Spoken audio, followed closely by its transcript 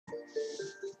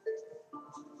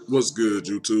What's good,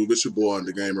 YouTube? It's your boy on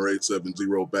the Gamer 870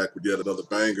 back with yet another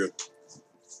banger.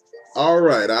 All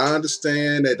right, I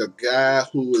understand that the guy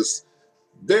who is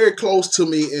very close to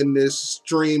me in this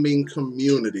streaming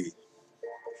community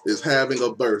is having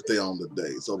a birthday on the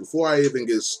day. So before I even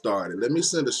get started, let me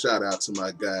send a shout out to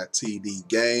my guy TD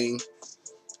Game,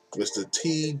 Mr.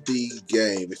 TD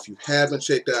Game. If you haven't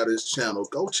checked out his channel,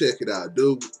 go check it out,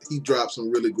 dude. He drops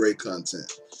some really great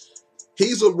content.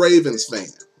 He's a Ravens fan,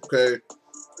 okay?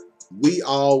 We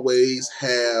always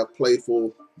have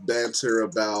playful banter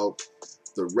about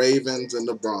the Ravens and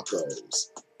the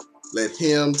Broncos. Let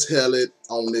him tell it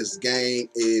on this game.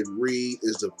 Ed Reed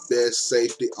is the best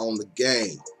safety on the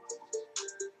game.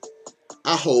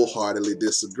 I wholeheartedly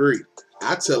disagree.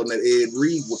 I tell him that Ed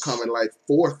Reed will come in like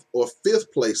 4th or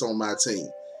 5th place on my team.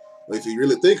 But if you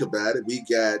really think about it, we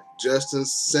got Justin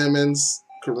Simmons,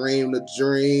 Kareem the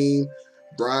Dream,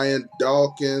 Brian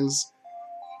Dawkins.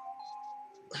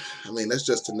 I mean, that's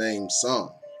just to name some,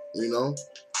 you know?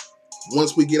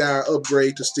 Once we get our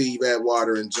upgrade to Steve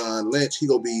Atwater and John Lynch, he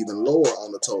gonna be even lower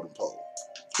on the totem pole.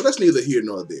 But that's neither here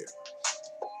nor there.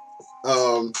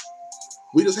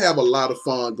 We just have a lot of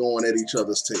fun going at each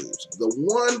other's teams. The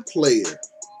one player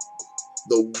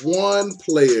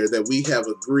that we have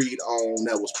agreed on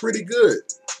that was pretty good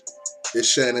is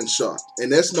Shannon Sharpe.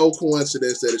 And that's no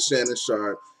coincidence that it's Shannon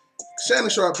Sharpe. Shannon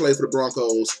Sharpe played for the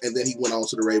Broncos, and then he went on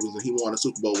to the Ravens, and he won a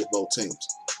Super Bowl with both teams.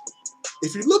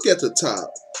 If you look at the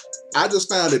top, I just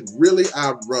found it really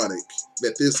ironic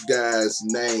that this guy's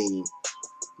name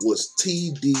was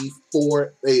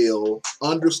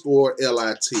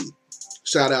TD4L_LIT.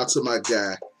 Shout out to my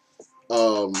guy.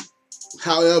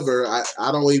 However,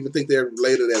 I don't even think they're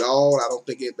related at all. I don't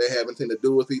think they have anything to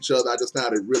do with each other. I just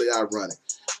found it really ironic.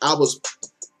 I was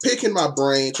picking my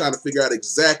brain trying to figure out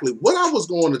exactly what I was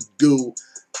going to do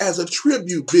as a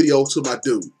tribute video to my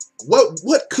dude.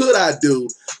 What could I do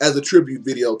as a tribute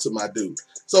video to my dude?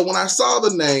 So when I saw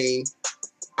the name,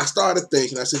 I started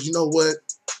thinking, I said, you know what?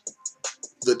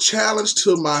 The challenge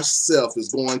to myself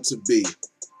is going to be,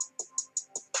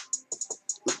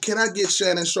 can I get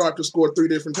Shannon Sharpe to score 3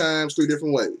 different times, 3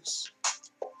 different ways?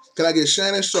 Can I get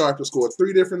Shannon Sharpe to score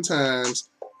 3 different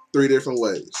times, 3 different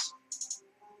ways?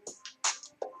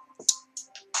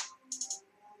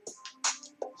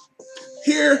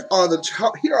 Here are the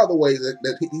ways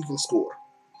that he can score.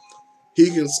 He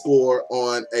can score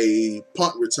on a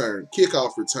punt return,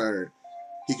 kickoff return.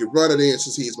 He can run it in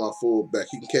since he's my fullback.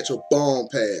 He can catch a bomb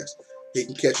pass. He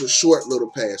can catch a short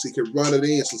little pass. He can run it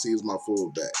in since he's my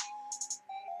fullback.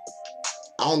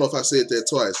 I don't know if I said that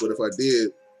twice, but if I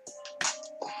did,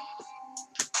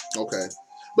 okay.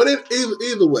 But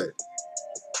either way,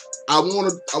 I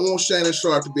want Shannon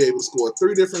Sharpe to be able to score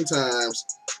 3 different times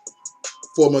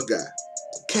for my guy.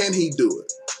 Can he do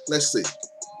it? Let's see.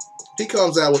 He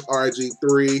comes out with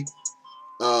RG3,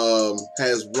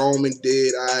 has Roaming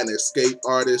Deadeye and Escape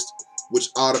Artist, which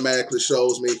automatically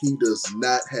shows me he does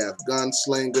not have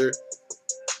Gunslinger.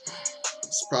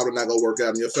 It's probably not going to work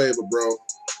out in your favor, bro.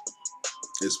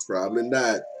 It's probably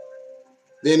not.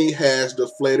 Then he has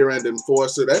Deflator and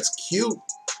Enforcer. That's cute.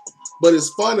 But it's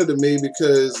funny to me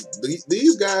because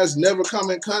these guys never come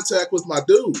in contact with my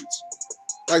dudes.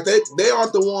 Like, they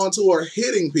aren't the ones who are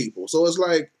hitting people. So it's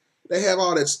like they have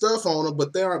all that stuff on them,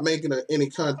 but they aren't making they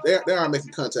aren't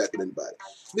making contact with anybody.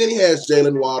 Then he has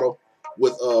Jalen Waddle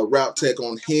with Route Tech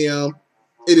on him.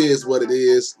 It is what it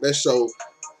is. Let's show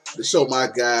my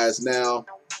guys now.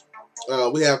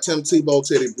 We have Tim Tebow,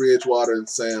 Teddy Bridgewater, and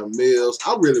Sam Mills.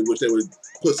 I really wish they would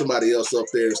put somebody else up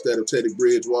there instead of Teddy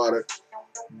Bridgewater,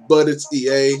 but it's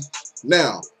EA.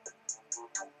 Now,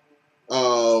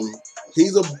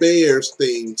 he's a Bears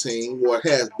themed team, or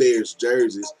has Bears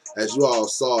jerseys. As you all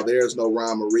saw, there's no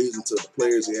rhyme or reason to the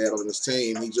players he had on his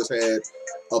team. He just had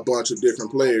a bunch of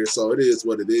different players, so it is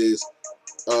what it is.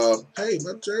 Hey,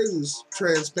 my jersey's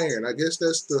transparent. I guess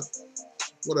that's the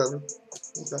whatever.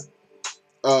 Okay.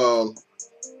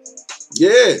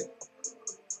 Yeah.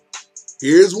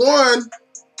 Here's one.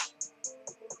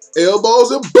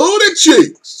 Elbows and booty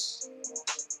cheeks.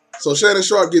 So Shannon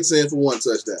Sharpe gets in for 1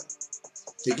 touchdown.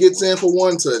 He gets in for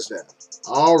 1 touchdown.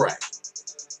 All right.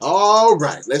 All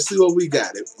right. Let's see what we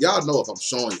got. Y'all know if I'm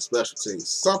showing you special teams,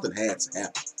 something had to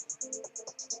happen.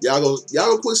 Y'all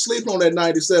go quit sleeping on that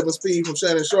 97 speed from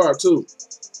Shannon Sharpe too.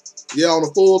 Yeah, on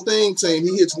a full thing team,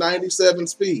 he hits 97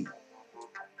 speed.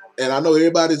 And I know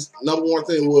everybody's number one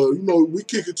thing, well, you know, we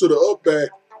kick it to the up back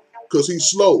because he's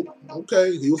slow.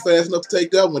 Okay, he was fast enough to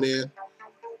take that one in.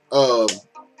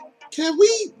 Can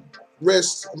we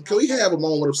have a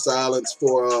moment of silence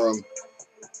for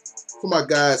my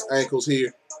guy's ankles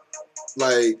here?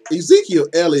 Like, Ezekiel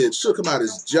Elliott shook him out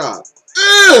his job.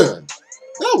 Ugh!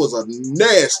 That was a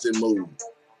nasty move.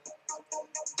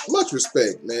 Much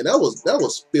respect, man. That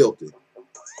was filthy.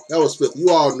 That was filthy. You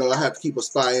all know I have to keep a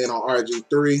spy in on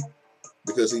RG3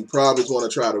 because he probably going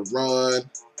to try to run,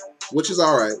 which is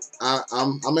all right.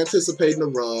 I'm anticipating a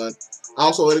run.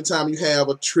 Also, anytime you have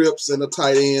a trips and a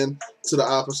tight end to the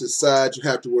opposite side, you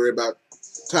have to worry about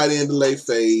tight end delay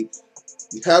fade.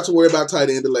 You have to worry about tight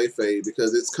end delay fade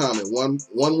because it's coming. One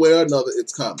way or another,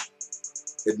 it's coming.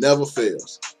 It never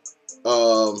fails.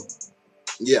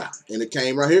 Yeah, and it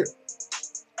came right here.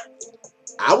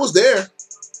 I was there.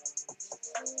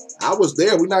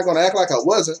 We're not gonna act like I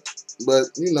wasn't, but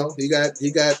you know, he got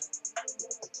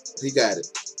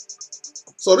it.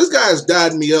 So this guy's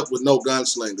dialed me up with no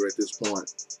gunslinger at this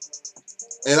point,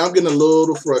 and I'm getting a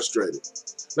little frustrated.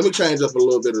 Let me change up a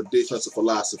little bit of defensive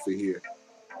philosophy here.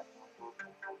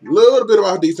 A little bit of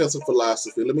our defensive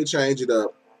philosophy. Let me change it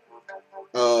up.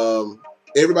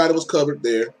 Everybody was covered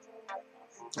there.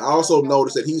 I also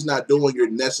noticed that he's not doing your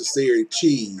necessary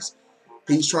cheese.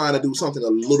 He's trying to do something a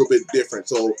little bit different.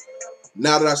 So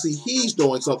now that I see he's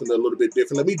doing something a little bit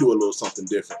different, let me do a little something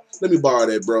different. Let me borrow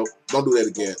that, bro. Don't do that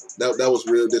again. That was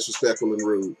real disrespectful and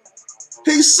rude.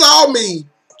 He saw me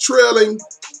trailing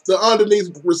the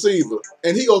underneath receiver,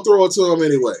 and he gonna throw it to him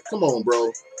anyway. Come on,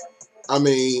 bro. I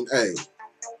mean, hey,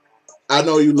 I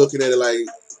know you looking at it like,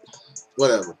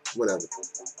 whatever.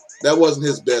 That wasn't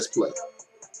his best play.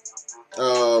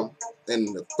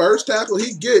 And the first tackle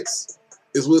he gets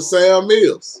is with Sam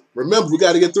Mills. Remember, we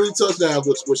got to get 3 touchdowns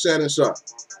with Shannon Sharpe.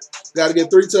 Got to get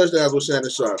 3 touchdowns with Shannon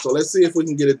Sharpe. So let's see if we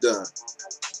can get it done.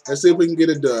 And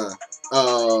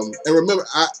remember,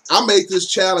 I made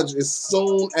this challenge as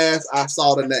soon as I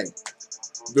saw the name.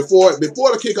 Before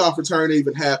the kickoff return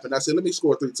even happened, I said, let me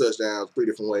score 3 touchdowns 3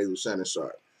 different ways with Shannon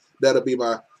Sharpe. That'll be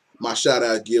my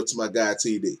shout-out gift to my guy,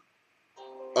 TD.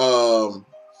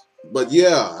 But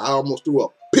yeah, I almost threw a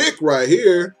pick right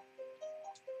here.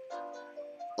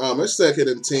 It's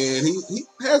 2nd and 10. He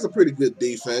has a pretty good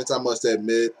defense, I must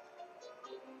admit.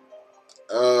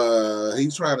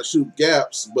 He's trying to shoot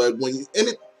gaps, but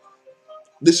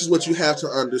this is what you have to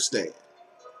understand.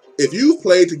 If you've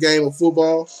played the game of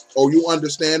football or you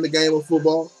understand the game of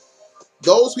football,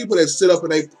 those people that sit up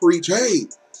and they preach, hey,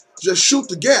 just shoot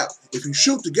the gap. If you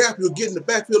shoot the gap, you'll get in the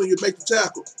backfield and you'll make the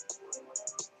tackle.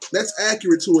 That's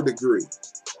accurate to a degree.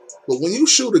 But when you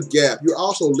shoot a gap, you're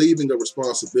also leaving a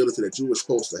responsibility that you were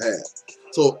supposed to have.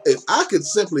 So if I could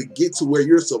simply get to where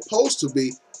you're supposed to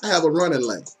be, I have a running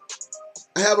lane.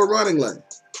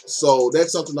 So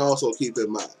that's something to also keep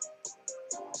in mind.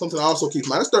 It's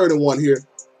 3rd and 1 here.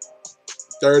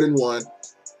 3rd and 1.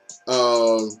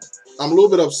 I'm a little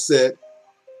bit upset.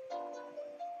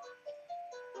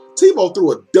 Tebow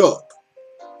threw a duck.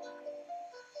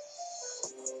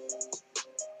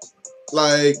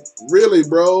 Like, really,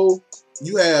 bro?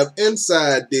 You have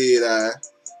inside dead eye,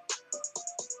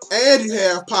 and you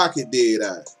have pocket dead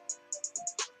eye,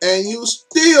 and you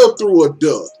still threw a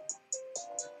duck.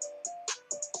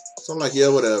 So I'm like, yeah,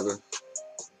 whatever.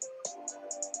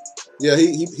 Yeah,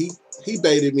 he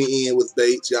baited me in with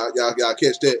baits. Y'all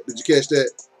catch that? Did you catch that?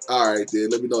 All right, then.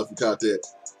 Let me know if you caught that.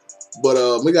 But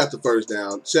we got the first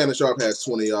down. Shannon Sharpe has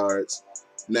 20 yards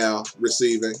now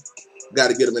receiving. Got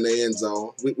to get him in the end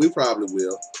zone. We probably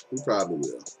will.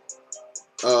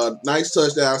 Nice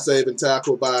touchdown saving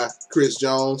tackle by Chris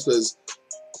Jones, because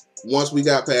once we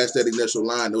got past that initial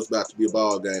line, it was about to be a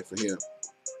ball game for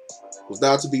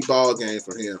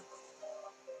him.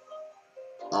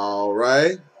 All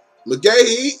right.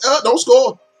 McGahee, don't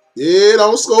score. Yeah,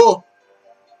 don't score.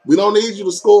 We don't need you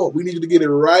to score. We need you to get it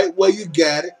right where you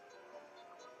got it.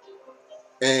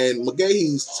 And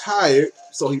McGahee's tired,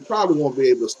 so he probably won't be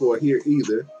able to score here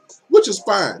either, which is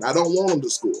fine. I don't want him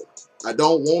to score.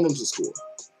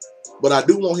 But I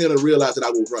do want him to realize that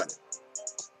I will run it.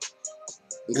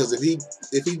 Because if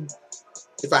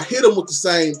I hit him with the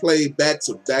same play back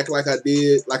to back like I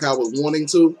did, like I was wanting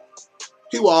to,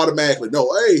 he will automatically know,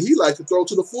 hey, he likes to throw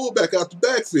to the fullback out the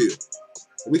backfield.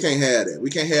 We can't have that.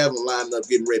 We can't have him lining up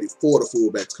getting ready for the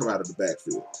fullback to come out of the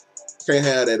backfield. Can't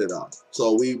have that at all.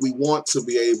 So we want to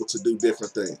be able to do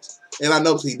different things. And I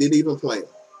noticed he didn't even play him.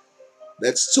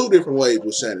 That's 2 different ways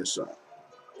with Shannon Sharpe.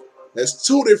 Now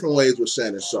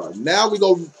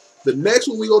the next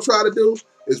one we go try to do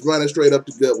is running straight up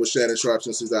the gut with Shannon Sharpe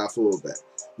since he's our fullback.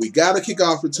 We got a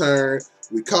kickoff return.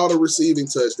 We caught a receiving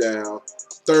touchdown.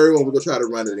 3rd one, we're going to try to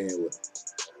run it in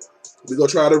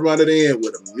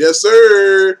with him. Yes,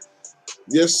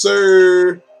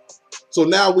 sir. So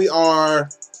now we are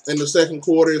in the 2nd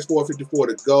quarter. It's 4:54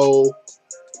 to go.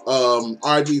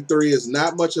 RG3 is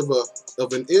not much of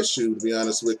an issue, to be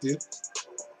honest with you.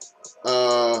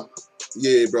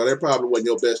 Yeah, bro, that probably wasn't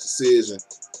your best decision.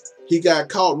 He got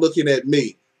caught looking at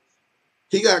me.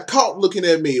 He got caught looking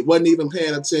at me. Wasn't even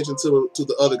paying attention to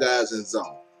the other guys in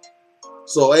zone.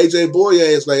 So AJ Boye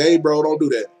is like, hey, bro, don't do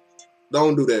that.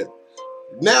 Don't do that.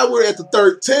 Now we're at the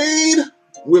 13.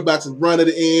 We're about to run it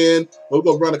in. We're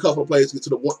going to run a couple of plays, get to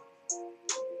the one.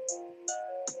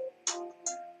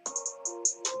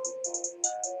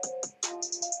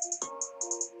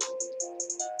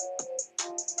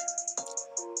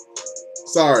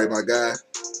 Sorry, my guy.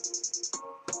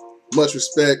 Much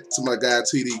respect to my guy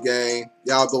TD Game.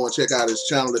 Y'all go and check out his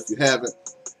channel if you haven't.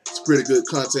 He's a pretty good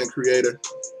content creator.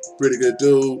 Pretty good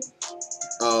dude.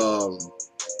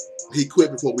 He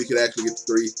quit before we could actually get the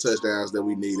 3 touchdowns that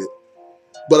we needed.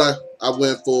 But I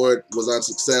went for it. Was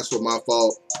unsuccessful. My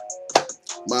fault.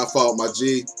 My fault, my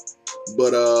G.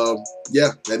 But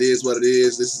yeah, that is what it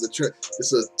is. This is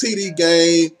it's a TD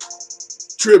Game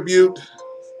tribute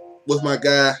with my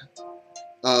guy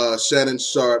Shannon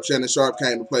Sharpe. Shannon Sharpe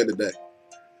came to play today,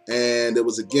 and it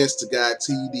was against the guy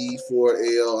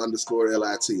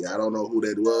TD4L_LIT. I don't know who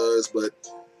that was, but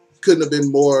couldn't have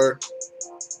been more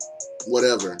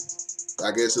whatever.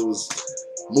 I guess it was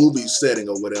movie setting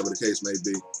or whatever the case may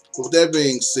be. But with that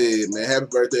being said, man, happy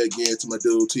birthday again to my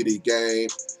dude TD Game.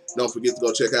 Don't forget to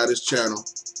go check out his channel.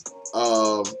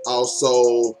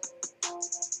 Also,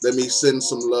 let me send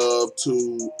some love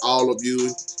to all of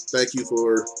you. Thank you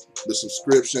for the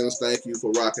subscriptions. Thank you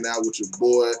for rocking out with your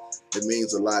boy. It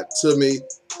means a lot to me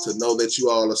to know that you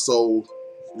all are so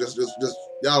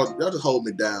y'all just hold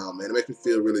me down, man. It makes me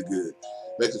feel really good.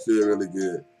 Makes me feel really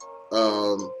good.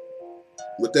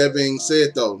 With that being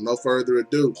said, though, no further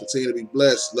ado. Continue to be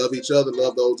blessed. Love each other.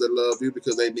 Love those that love you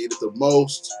because they need it the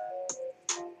most.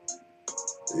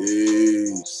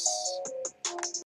 Peace.